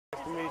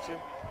Nice to meet you.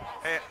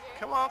 Hey,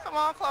 come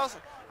on closer.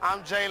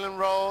 I'm Jalen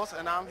Rose,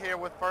 and I'm here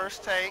with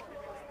First Take,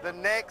 the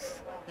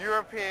next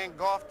European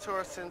golf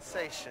tour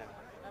sensation.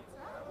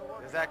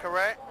 Is that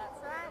correct?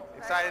 That's right.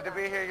 Excited to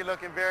be here. You're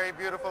looking very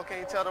beautiful. Can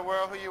you tell the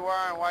world who you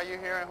are and why you're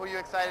here and who you're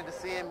excited to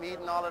see and meet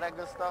and all of that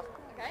good stuff?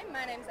 Okay,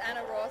 my name's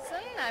Anna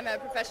Rolson. I'm a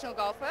professional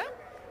golfer.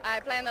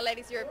 I play on the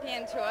Ladies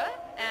European Tour,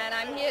 and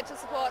I'm here to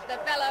support the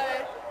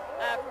fellow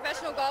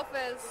professional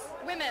golfers,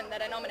 women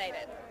that are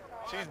nominated.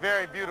 She's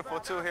very beautiful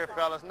too here,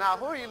 fellas. Now,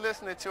 who are you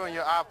listening to in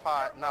your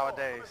iPod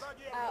nowadays?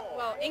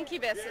 Well,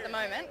 Incubus at the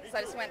moment, because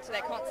I just went to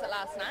their concert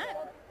last night.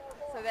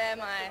 So they're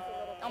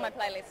on my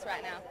playlist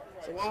right now.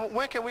 So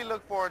when can we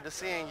look forward to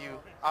seeing you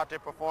out there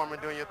performing,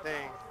 doing your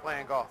thing,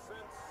 playing golf?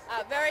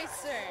 Very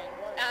soon.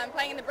 I'm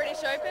playing in the British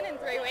Open in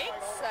 3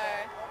 weeks, so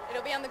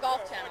it'll be on the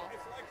Golf Channel.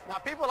 Now,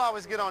 people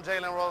always get on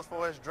Jalen Rose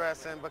for his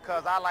dressing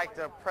because I like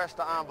to press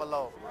the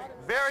envelope.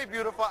 Very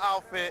beautiful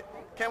outfit.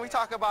 Can we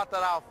talk about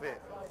that outfit?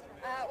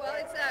 Well,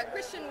 it's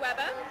Christian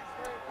Weber.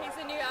 He's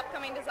a new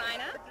upcoming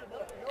designer,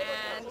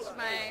 and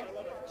my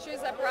shoes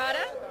are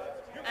Prada,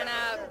 and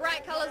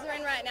bright colors are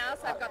in right now,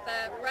 so I've got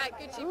the bright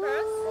Gucci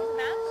purse to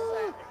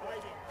match. So.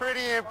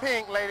 Pretty in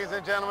pink, ladies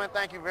and gentlemen.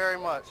 Thank you very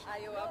much.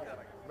 You're welcome.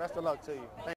 Best of luck to you.